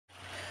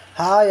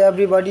Hi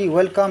everybody,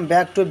 welcome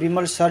back to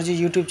Bimal Sarji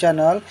YouTube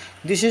channel.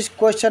 This is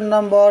question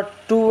number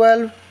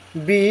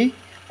 12B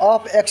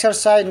of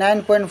exercise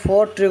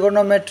 9.4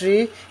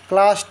 trigonometry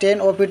class 10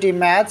 OPT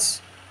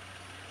maths.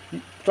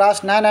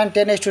 Class 9 and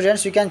 10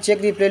 students, you can check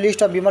the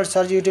playlist of Bimal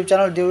Sarji YouTube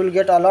channel. They will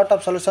get a lot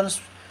of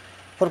solutions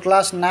for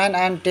class 9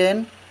 and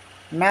 10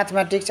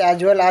 mathematics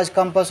as well as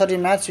compulsory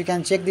maths. You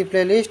can check the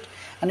playlist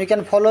and you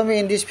can follow me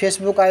in this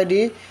Facebook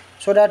ID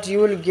so that you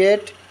will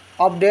get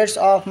updates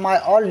of my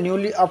all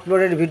newly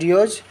uploaded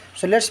videos.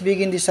 So let's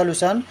begin the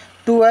solution.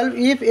 12.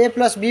 If a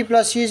plus b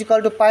plus c is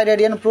equal to pi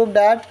radian, prove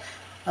that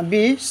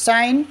b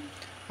sine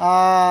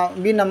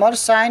b number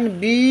sine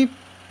b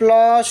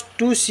plus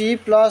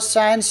 2c plus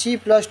sine c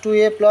plus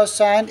 2a plus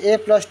sine a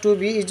plus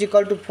 2b is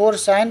equal to 4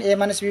 sine a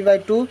minus b by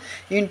 2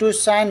 into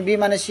sine b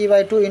minus c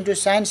by 2 into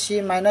sine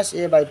c minus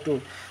a by 2.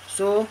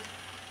 So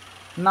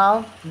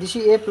now this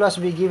is a plus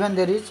b, given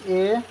there is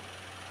a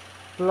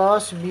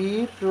plus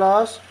b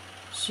plus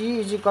c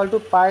is equal to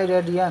pi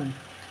radian.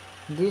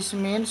 This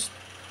means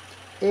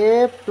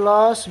a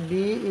plus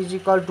b is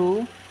equal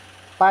to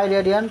pi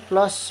radian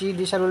plus c,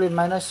 this will be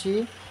minus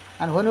c,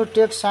 and when you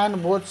take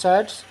sine both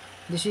sides,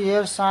 this is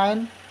here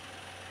sine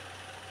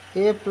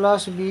a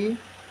plus b,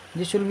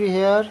 this will be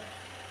here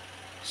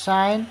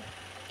sine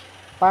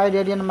pi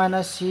radian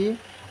minus c,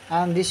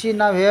 and this is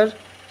now here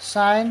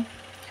sine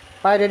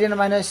pi radian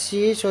minus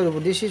c. So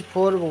this is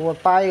for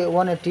pi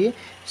 180,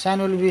 sine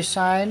will be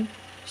sine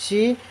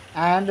c,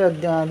 and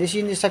this is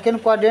in the second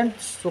quadrant,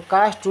 so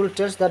cast rule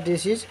tells that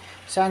this is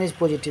sine is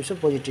positive, so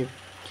positive.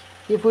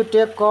 If we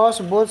take cos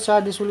both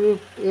sides, this will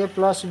be a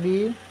plus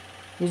b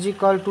is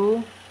equal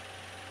to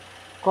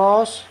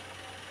cos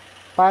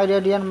pi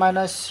radian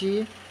minus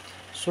c.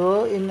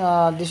 So in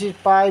this is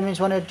pi means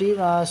 180,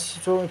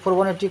 so for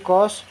 180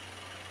 cos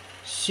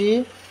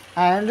c,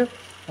 and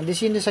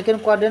this is in the second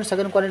quadrant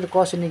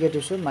cos is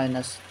negative, so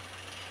minus.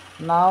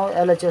 Now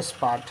LHS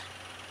part.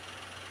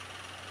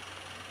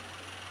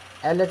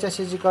 LHS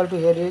is equal to,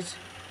 here is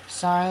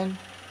sine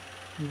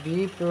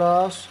b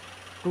plus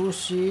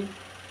 2c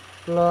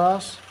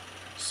plus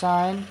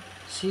sine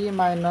c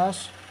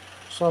minus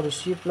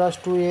c plus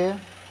 2a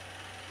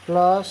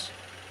plus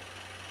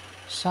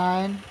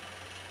sine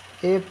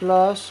a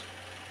plus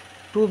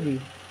 2b.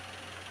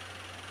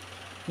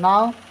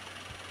 Now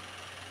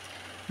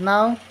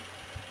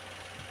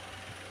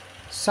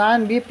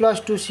sine b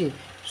plus 2c,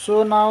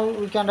 so now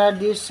we can write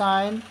this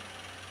sine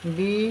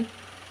b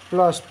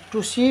plus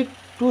 2c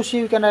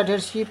we can write here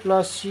c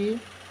plus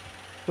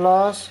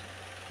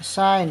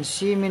sine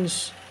c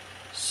means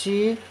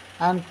c,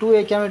 and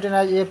 2a can be written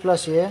as a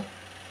plus a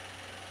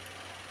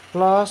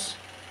plus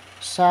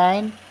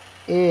sine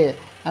a,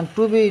 and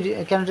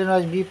 2b can be written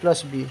as b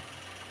plus b.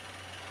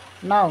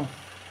 Now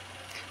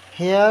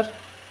here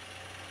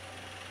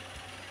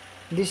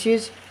this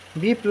is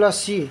b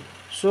plus c,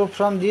 so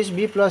from this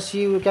b plus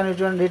c we can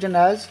written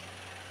as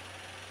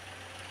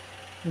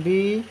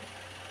b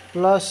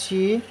plus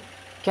c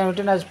can be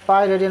written as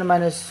pi radian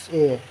minus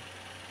a,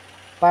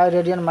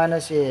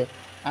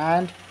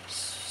 and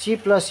c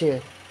plus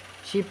a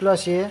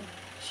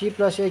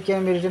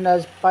can be written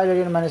as pi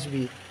radian minus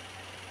b.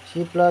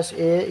 C plus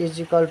a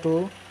is equal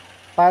to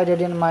pi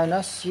radian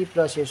minus c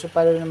plus a, so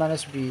pi radian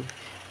minus b,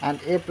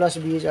 and a plus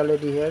b is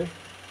already here,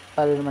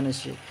 pi radian minus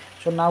c.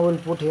 So now we'll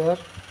put here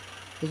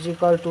is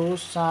equal to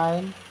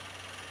sine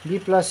b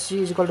plus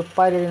c is equal to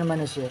pi radian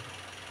minus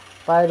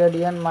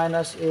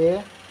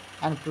a,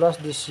 and plus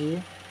this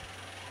c,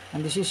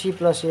 and this is c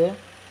plus a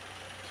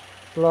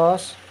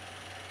plus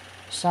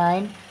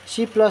sine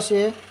c plus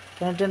a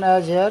can written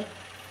as here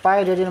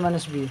pi radian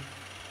minus b,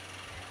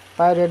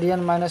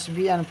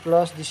 and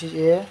plus this is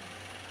a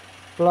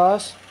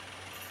plus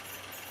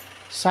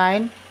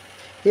sine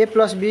a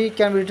plus b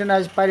can be written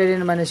as pi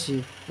radian minus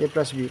c, a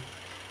plus b,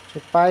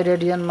 so pi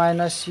radian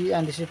minus c,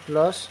 and this is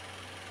plus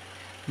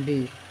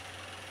b.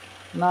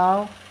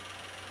 Now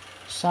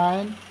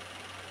sine,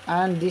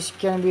 and this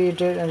can be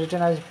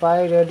written as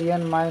pi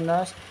radian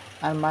minus,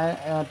 and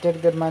take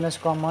that minus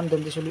common,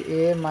 then this will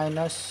be a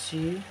minus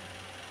c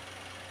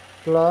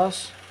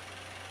plus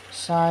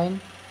sine,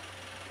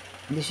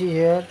 this is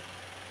here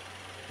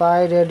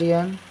pi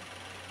radian,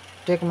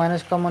 take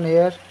minus common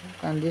here,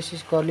 and this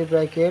is curly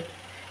bracket,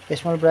 a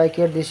small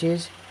bracket, this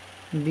is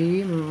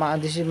b,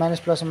 this is minus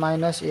plus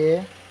minus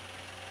a,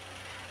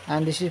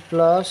 and this is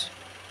plus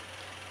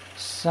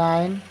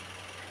sine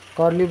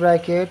curly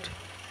bracket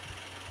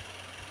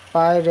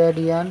pi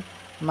radian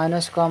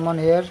minus common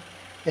here,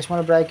 a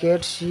small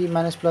bracket, c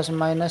minus plus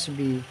minus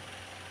b.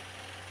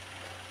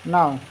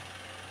 Now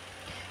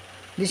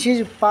this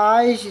is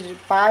pi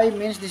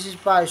means this is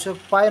pi, so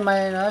pi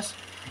minus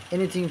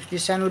anything,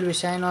 this sign will be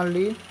sine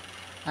only,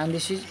 and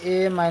this is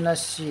a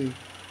minus c.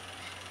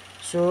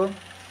 So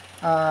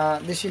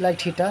this is like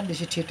theta,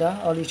 this is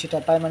theta, or is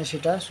theta, pi minus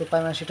theta, so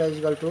pi minus theta is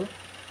equal to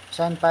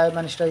sine pi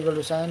minus theta is equal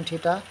to sine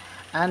theta,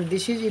 and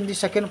this is in the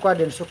second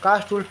quadrant, so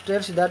cast rule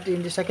tells that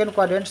in the second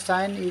quadrant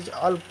sine is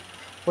all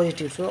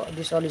positive, so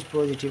this all is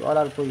positive, all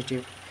are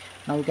positive.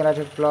 Now we can write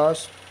it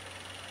plus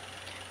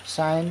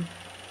sine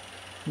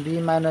b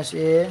minus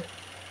a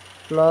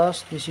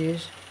plus this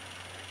is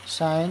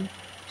sine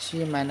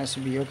c minus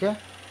b. Okay,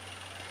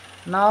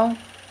 now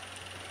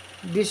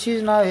this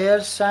is now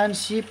here sine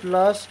c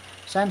plus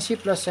sine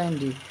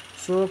d.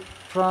 So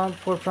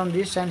from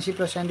this sine c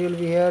plus sine d will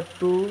be here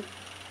 2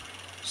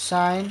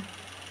 sine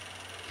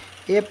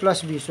a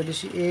plus b. So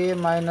this is a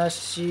minus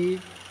c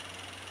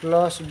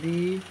plus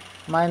b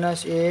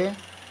minus a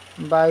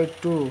by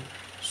 2.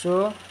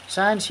 So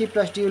sine c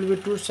plus d will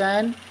be 2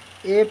 sine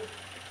a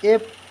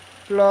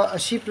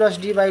plus c plus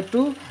d by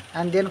 2,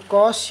 and then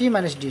cos c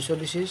minus d. So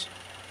this is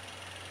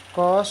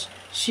cos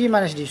c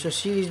minus d. So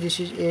this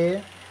is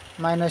a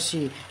minus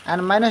c,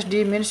 and minus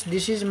d means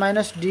this is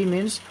minus d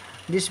means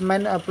this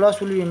plus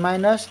will be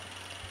minus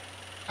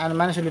and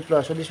minus will be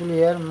plus. So this will be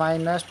here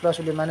minus, plus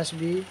will be minus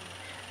b,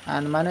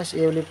 and minus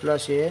a will be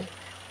plus a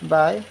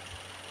by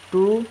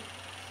 2,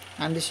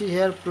 and this is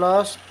here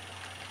plus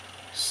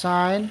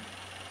sine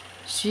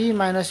c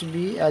minus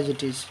b as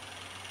it is.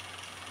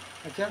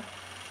 Okay,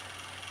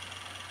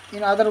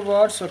 in other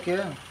words,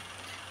 okay,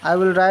 I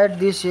will write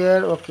this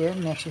here. Okay,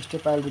 next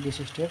step I will do this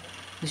step.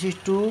 This is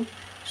 2,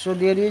 so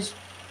there is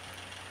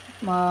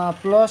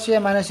plus a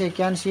minus a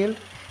cancelled.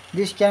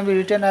 This can be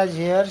written as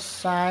here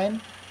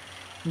sine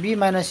b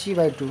minus c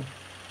by 2,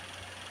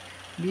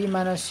 b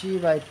minus c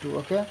by 2.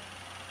 Okay,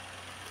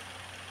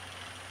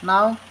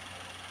 now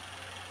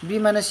b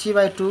minus c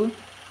by 2,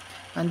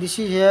 and this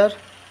is here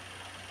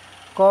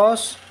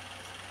cos,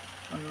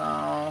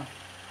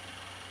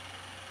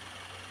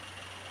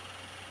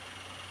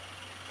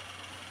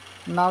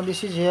 now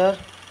this is here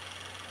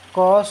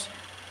cos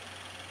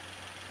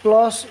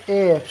plus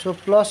a. So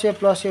plus a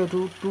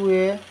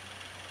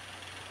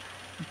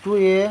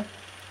 2a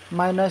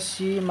minus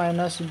c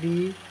minus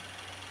b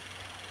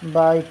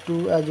by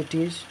 2 as it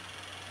is.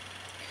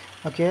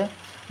 Okay,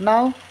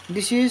 now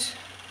this is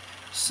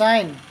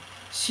sine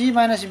c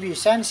minus b.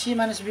 Sine c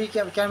minus b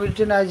can be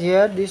written as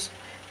here this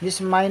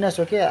minus.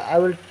 Okay, I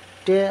will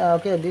take,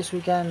 okay, this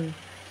we can,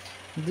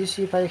 this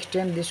if I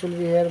extend, this will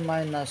be here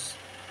minus.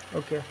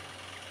 Okay,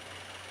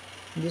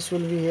 this will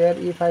be here.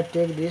 If I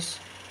take this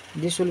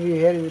will be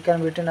here, we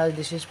can written as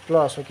this is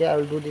plus. Okay, I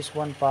will do this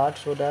one part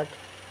so that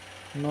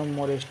no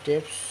more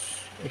steps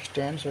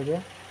extends.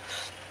 Okay,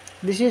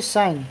 this is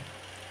sine.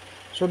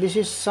 So this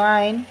is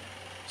sine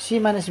c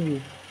minus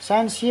b.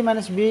 Sine c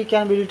minus b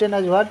can be written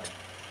as what?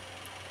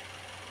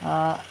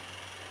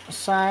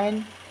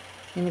 Sine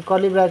in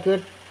curly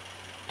bracket,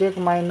 take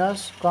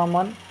minus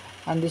common,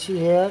 and this is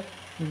here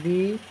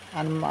b,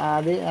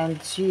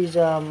 and c is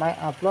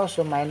plus,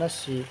 so minus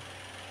c.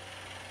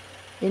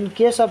 In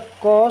case of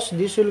cos,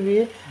 this will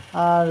be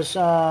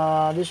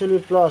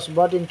plus,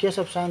 but in case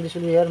of sine, this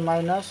will be here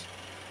minus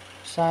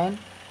sine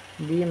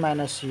b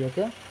minus c.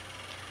 Okay,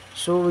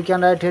 so we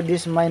can write here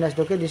this minus.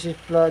 Okay, this is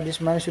plus,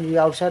 this minus will be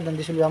outside, then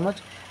this will be how much?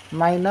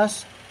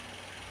 Minus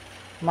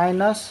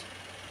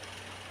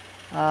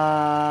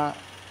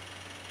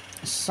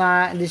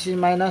sine, this is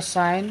minus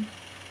sine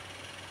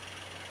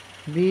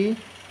b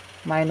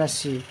minus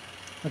c.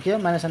 Okay,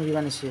 minus sine b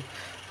minus c,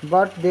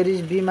 but there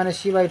is b minus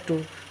c by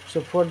 2. So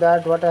for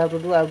that, what I have to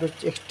do, I have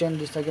to extend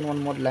this again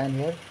one more line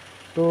here.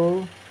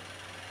 2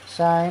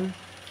 sine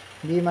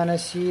b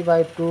minus c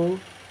by 2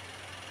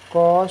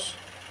 cos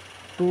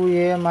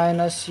 2a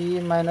minus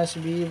c minus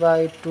b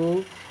by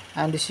 2,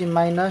 and this is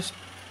minus.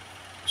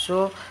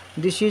 So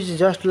this is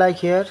just like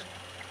here,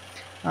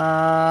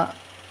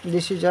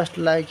 this is just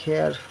like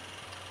here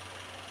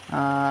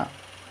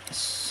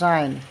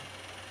sine.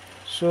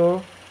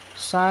 So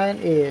sine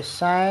a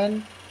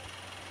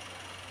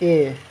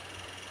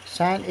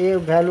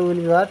value will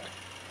be what?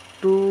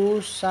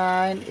 2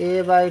 sine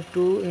a by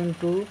 2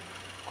 into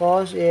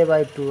cos a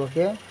by 2.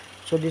 Okay,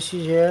 so this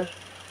is here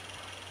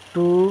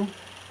 2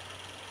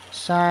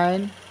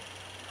 sine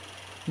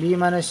b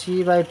minus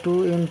c by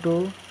 2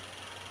 into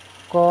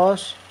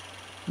cos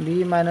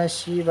b minus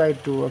c by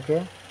 2.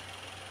 Okay,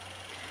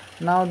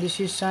 now this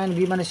is sine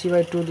b minus c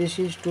by 2, this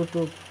is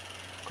 2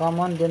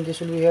 common, then this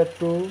will be here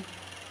 2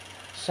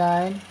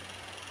 sine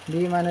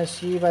b minus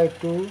c by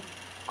 2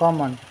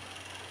 common,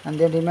 and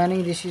then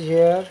remaining this is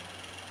here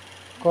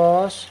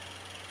cos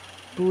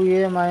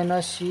 2a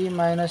minus c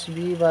minus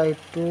b by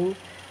 2,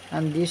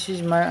 and this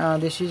is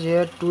this is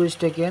here 2 is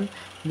taken,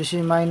 this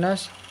is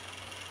minus,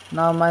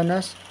 now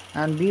minus,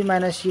 and b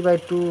minus c by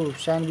 2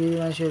 sine b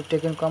minus c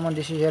taken common,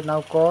 this is here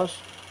now cos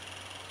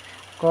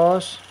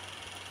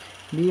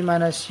b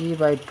minus c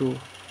by 2,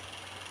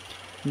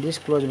 this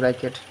close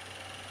bracket,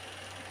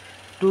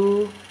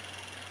 2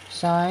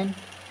 sine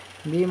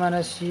b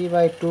minus c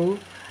by 2,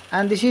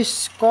 and this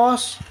is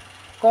cos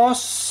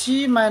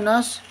c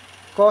minus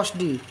cos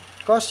d.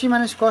 Cos c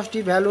minus cos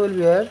d value will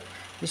be here,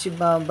 this is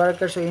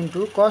bracket, so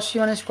into cos c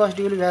minus cos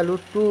d will be value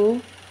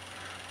 2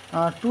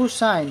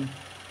 sine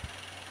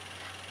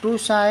a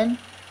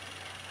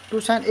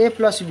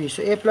plus b.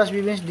 So a plus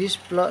b means this,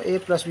 plus a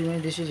plus b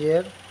means this is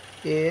here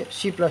a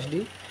c plus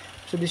d.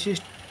 So this is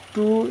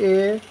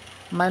 2a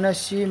minus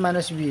c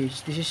minus b.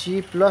 This is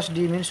c plus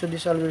d means, so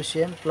this all will be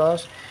same,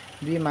 plus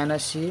b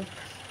minus c,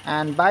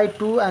 and by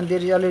 2, and there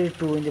is already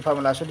 2 in the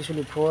formula, so this will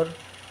be 4.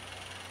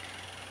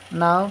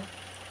 Now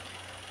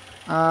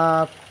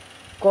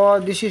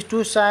this is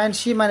 2 sine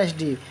c minus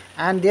d,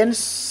 and then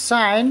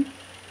sine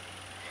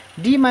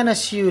d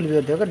minus c will be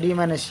there, okay? D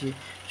minus c.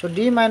 So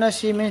d minus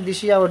c means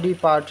this is our d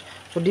part.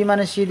 So d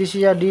minus c, this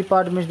is our d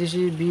part, means this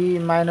is b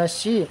minus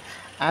c,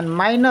 and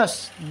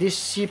minus this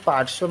c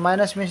part. So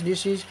minus means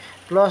this is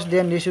plus,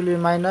 then this will be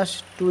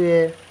minus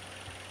 2a,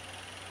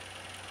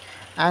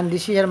 and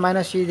this is here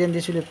minus c, then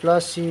this will be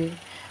plus c,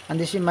 and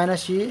this is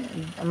minus c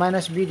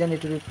minus b, then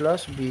it will be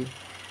plus b.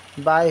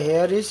 By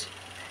here is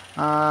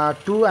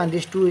 2, and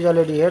this 2 is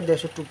already here, there,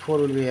 so 4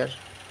 will be here.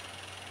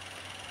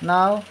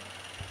 Now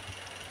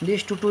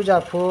these 2 2s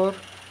are 4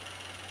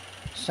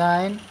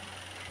 sine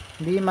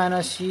b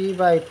minus c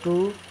by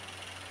 2,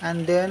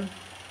 and then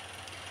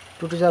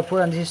 2 2s are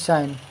 4, and this is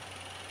sine.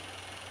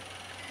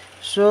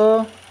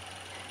 So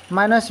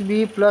minus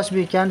b plus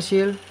b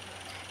cancel.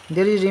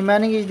 There is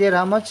remaining is there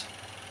how much?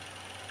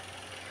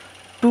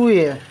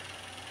 2a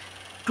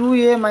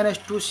minus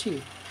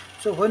 2c.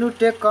 So when you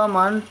take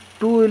common,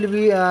 2 will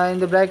be in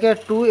the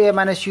bracket, 2a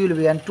minus c will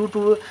be, and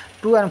 2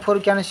 and 4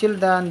 cancel,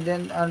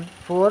 then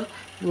 4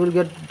 you will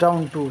get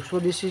down 2. So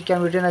this is can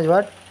be written as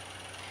what?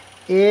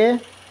 A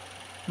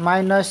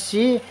minus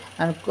c,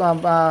 and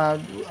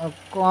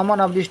common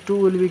of these 2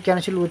 will be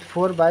cancelled with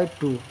 4 by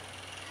 2.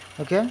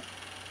 Okay,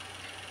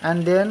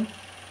 and then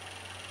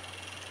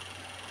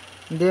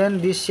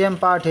this same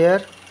part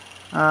here,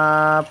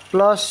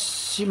 plus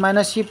c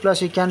minus c plus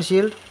c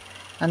cancelled,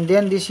 and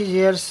then this is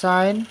here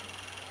sine.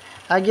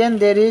 Again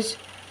there is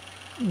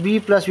b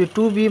plus b,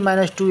 2b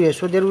minus 2a,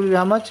 so there will be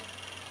how much?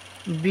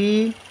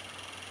 B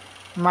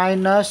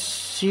minus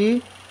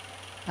c,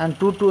 and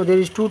 2 there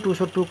is 2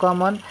 so 2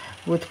 common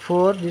with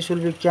 4, this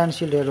will be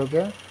cancelled here.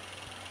 Okay,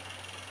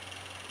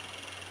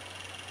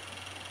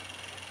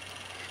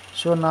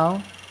 so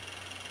now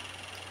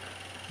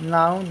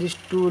this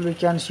 2 will be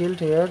cancelled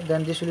here,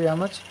 then this will be how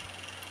much?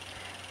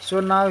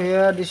 So now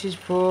here this is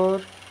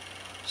 4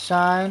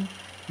 sine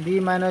b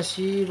minus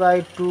c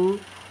by 2,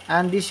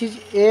 and this is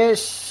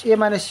a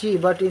minus c,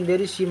 but in there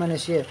is c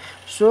minus a.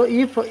 So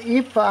if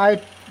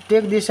I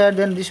take this side,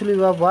 then this will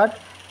be what?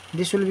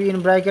 This will be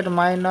in bracket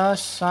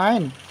minus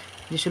sine,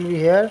 this will be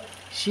here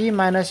c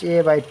minus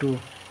a by 2.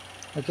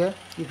 Okay,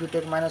 if you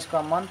take minus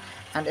common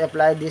and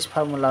apply this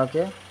formula,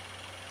 okay,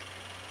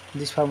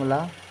 this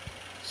formula,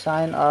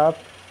 sine of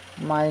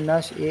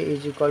minus a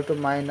is equal to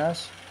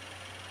minus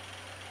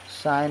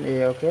sine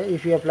a. Okay,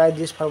 if you apply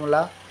this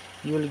formula,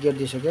 you will get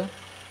this. Okay,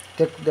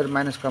 take the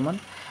minus common,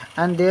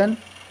 and then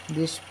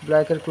this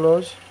bracket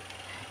close.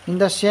 In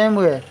the same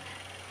way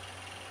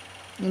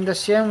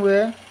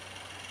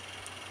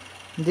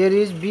there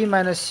is b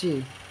minus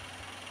c,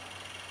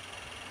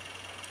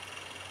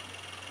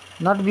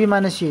 not b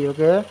minus c,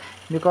 okay,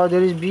 because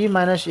there is b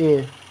minus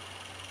a,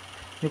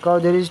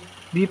 because there is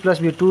b plus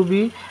b,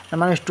 2b and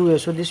minus 2a,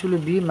 so this will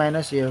be b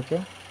minus a.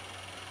 Okay,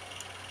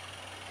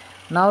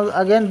 now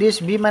again this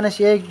b minus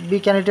a be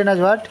can written as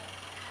what?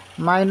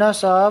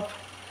 Minus of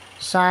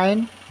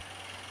sine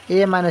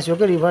a minus,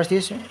 okay, reverse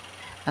this,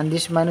 and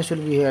this minus will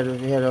be here,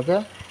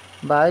 okay,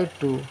 by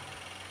 2.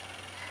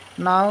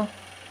 Now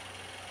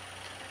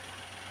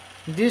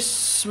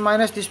this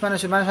minus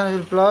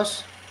will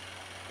plus,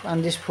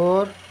 and this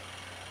 4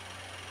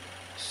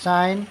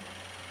 sine,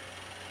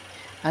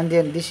 and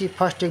then this is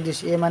first take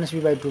this a minus b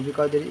by 2,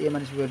 because there is a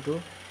minus b by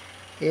 2,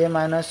 a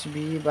minus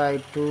b by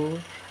 2.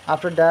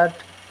 After that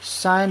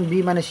sine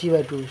b minus c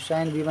by 2,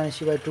 sine b minus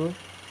c by 2,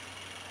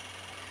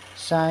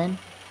 sine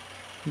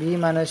b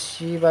minus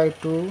c by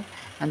 2,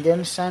 and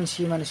then sine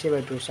c minus a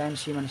by 2, sine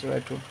c minus a by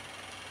 2,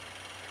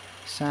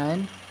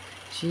 sine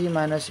c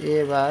minus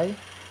a by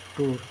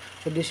 2.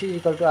 So this is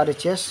equal to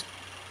RHS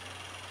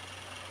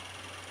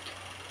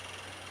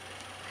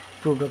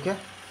proved. Okay,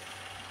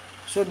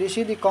 so this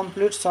is the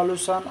complete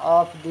solution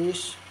of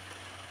this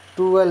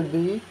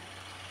 12b.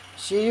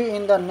 See you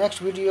in the next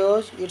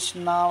videos. It's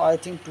now I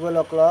think 12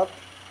 o'clock.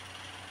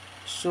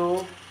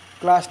 So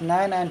class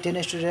 9 and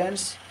 10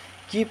 students,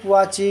 keep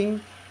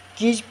watching,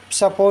 keep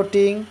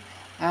supporting,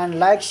 and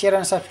like, share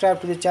and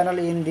subscribe to the channel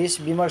in this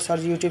Bimal Sir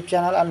YouTube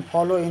channel, and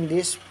follow in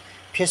this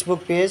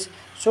Facebook page,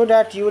 so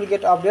that you will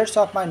get updates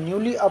of my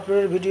newly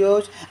uploaded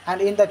videos.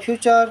 And in the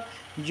future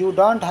you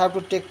don't have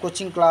to take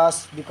coaching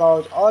class,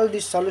 because all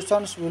these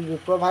solutions will be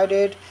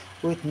provided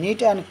with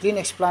neat and clean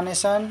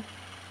explanation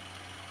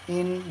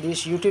in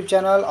this YouTube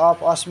channel of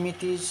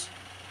Asmiti's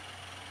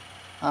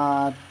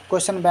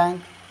question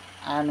bank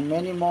and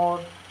many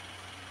more.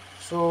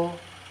 So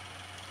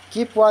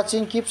keep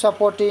watching, keep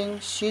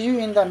supporting. See you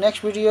in the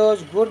next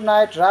videos. Good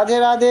night. Radhe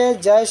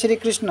Radhe. Jai Shri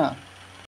Krishna.